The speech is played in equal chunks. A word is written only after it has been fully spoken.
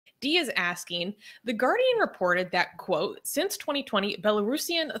D is asking, The Guardian reported that, quote, since 2020,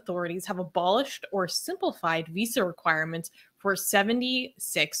 Belarusian authorities have abolished or simplified visa requirements for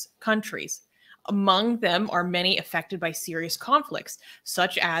 76 countries. Among them are many affected by serious conflicts,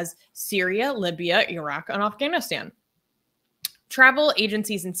 such as Syria, Libya, Iraq, and Afghanistan. Travel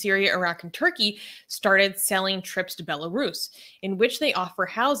agencies in Syria, Iraq, and Turkey started selling trips to Belarus, in which they offer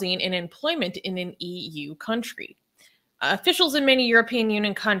housing and employment in an EU country. Officials in many European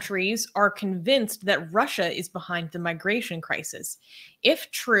Union countries are convinced that Russia is behind the migration crisis. If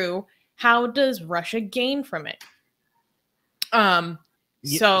true, how does Russia gain from it?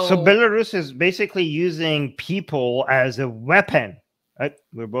 So Belarus is basically using people as a weapon.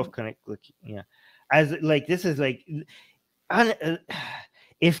 We're both connected. Yeah, as like this is like,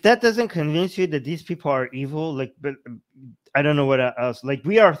 if that doesn't convince you that these people are evil, like, but I don't know what else. Like,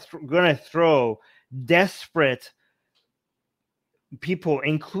 we are gonna throw desperate people,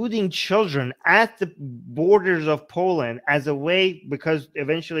 including children, at the borders of Poland as a way, because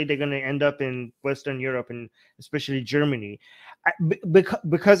eventually they're going to end up in Western Europe and especially Germany.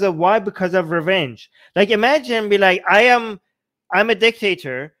 Because of why? Because of revenge. Like, imagine be like, I'm a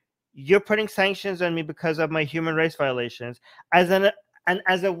dictator. You're putting sanctions on me because of my human rights violations.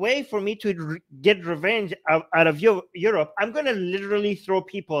 As a way for me to get revenge out of Europe, I'm going to literally throw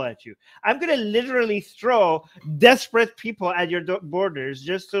people at you. I'm going to literally throw desperate people at your borders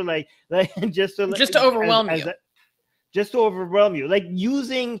just to overwhelm you. Just to overwhelm you. Like,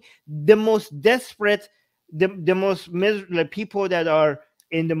 using the most desperate, the most miserable people that are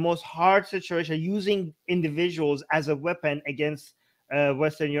in the most hard situation, using individuals as a weapon against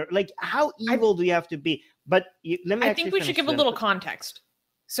Western Europe. Like, how evil do you have to be? But I think we should give a little context.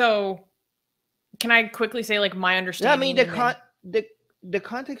 So, can I quickly say, like, my understanding? Yeah, I mean, the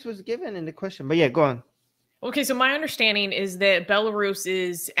context was given in the question, but yeah, go on. Okay, so my understanding is that Belarus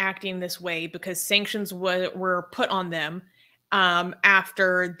is acting this way because sanctions were put on them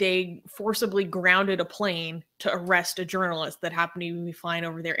after they forcibly grounded a plane to arrest a journalist that happened to be flying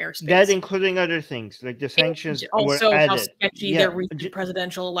over their airspace. That including other things, like the sanctions also were added. How sketchy their recent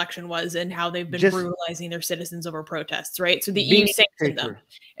presidential election was and how they've been brutalizing their citizens over protests, right? So the EU sanctioned them.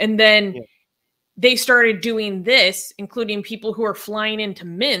 And then they started doing this, including people who are flying into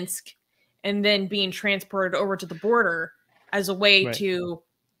Minsk and then being transported over to the border as a way to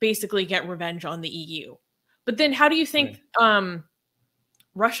basically get revenge on the EU. But then how do you think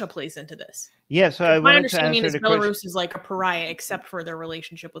Russia plays into this? Yeah, so my understanding is Belarus is like a pariah except for their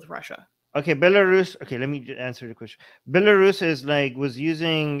relationship with Russia. Okay, Belarus. Okay, let me answer the question. Belarus is was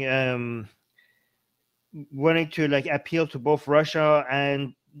using wanting to like appeal to both Russia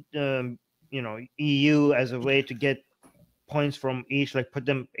and EU as a way to get points from each, like put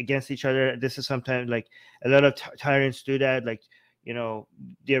them against each other. This is sometimes like a lot of tyrants do that, like,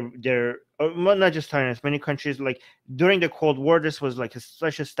 they're not just tyrants. Many countries, like during the Cold War, this was like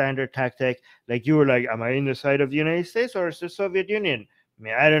such a standard tactic. Like, you were like, am I in the side of the United States or is the Soviet Union? I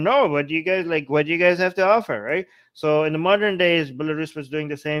mean, I don't know. What do you guys have to offer, right? So in the modern days, Belarus was doing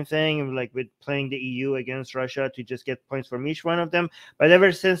the same thing, like with playing the EU against Russia to just get points from each one of them. But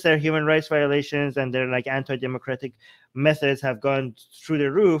ever since their human rights violations and their like anti-democratic methods have gone through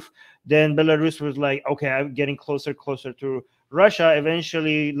the roof, then Belarus was like, okay, I'm getting closer to Russia.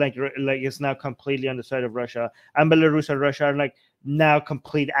 Eventually, like it's now completely on the side of Russia, and Belarus and Russia are like now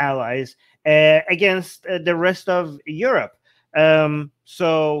complete allies against the rest of Europe.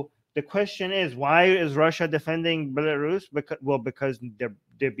 So the question is, why is Russia defending Belarus? Because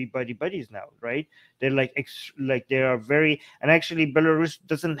they're be buddies now, right? They're like they are very, and actually Belarus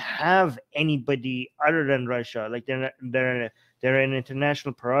doesn't have anybody other than Russia. Like they're an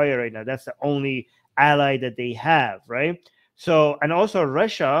international pariah right now. That's the only ally that they have, right? So, and also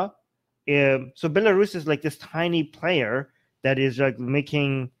Russia, so Belarus is like this tiny player that is like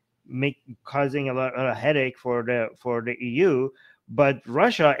causing a lot of headache for the EU, but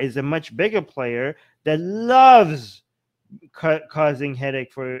Russia is a much bigger player that loves causing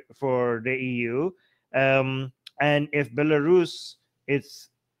headache for the EU. And if Belarus is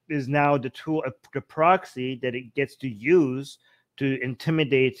now the tool, the proxy that it gets to use to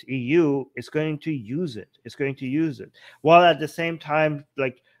intimidate EU, it's going to use it. It's going to use it, while at the same time,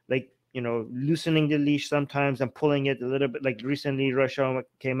 like loosening the leash sometimes and pulling it a little bit. Like recently, Russia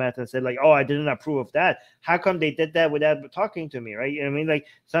came out and said, like, "Oh, I didn't approve of that. How come they did that without talking to me?" Right? I mean, like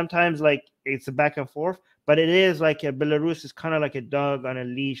sometimes, like it's a back and forth, but it is like Belarus is kind of like a dog on a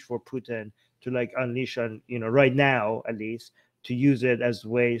leash for Putin to like unleash on, right now at least, to use it as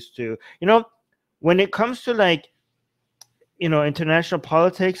ways to, when it comes to like, international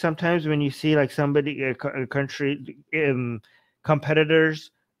politics. Sometimes when you see like somebody, a country, competitors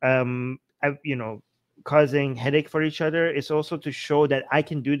you know, causing headache for each other. It's also to show that I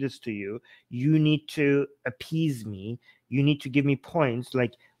can do this to you. You need to appease me. You need to give me points.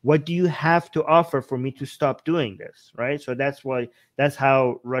 Like, what do you have to offer for me to stop doing this, right? So that's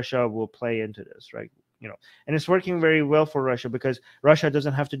how Russia will play into this, right? You know, and it's working very well for Russia because Russia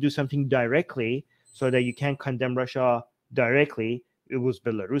doesn't have to do something directly, so that you can't condemn Russia directly. It was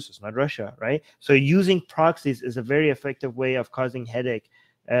Belarus, it's not Russia, right? So using proxies is a very effective way of causing headache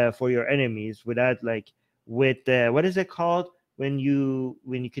for your enemies without, like, with what is it called when you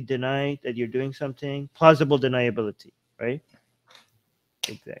could deny that you're doing something? Plausible deniability, right?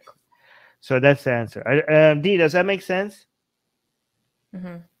 Exactly. So that's the answer. D, does that make sense?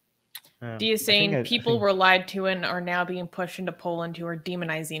 D is saying people were lied to and are now being pushed into Poland who are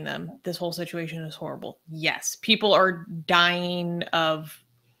demonizing them. This whole situation is horrible. Yes, people are dying of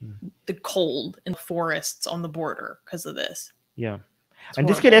the cold in the forests on the border because of this. Yeah. And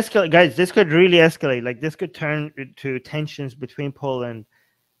this could escalate, guys. This could really escalate. Like, this could turn to tensions between Poland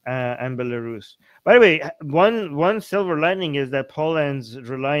and Belarus. By the way, one silver lining is that Poland's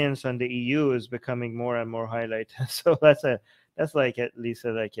reliance on the EU is becoming more and more highlighted. So that's like at least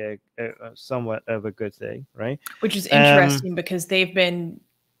a somewhat of a good thing, right? Which is interesting because they've been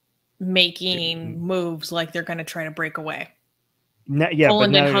making moves like they're going to try to break away.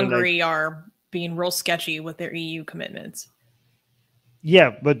 Poland and Hungary are being real sketchy with their EU commitments.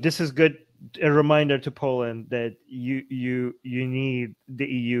 Yeah, but this is good. A reminder to Poland that you need the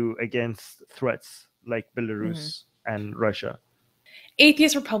EU against threats like Belarus and Russia.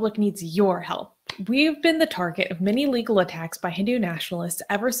 Atheist Republic needs your help. We've been the target of many legal attacks by Hindu nationalists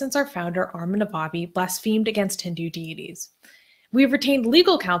ever since our founder, Armin Navabi, blasphemed against Hindu deities. We have retained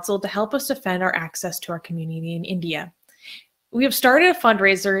legal counsel to help us defend our access to our community in India. We have started a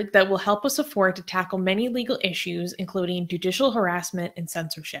fundraiser that will help us afford to tackle many legal issues, including judicial harassment and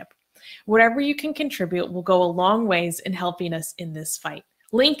censorship. Whatever you can contribute will go a long ways in helping us in this fight.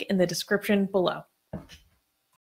 Link in the description below.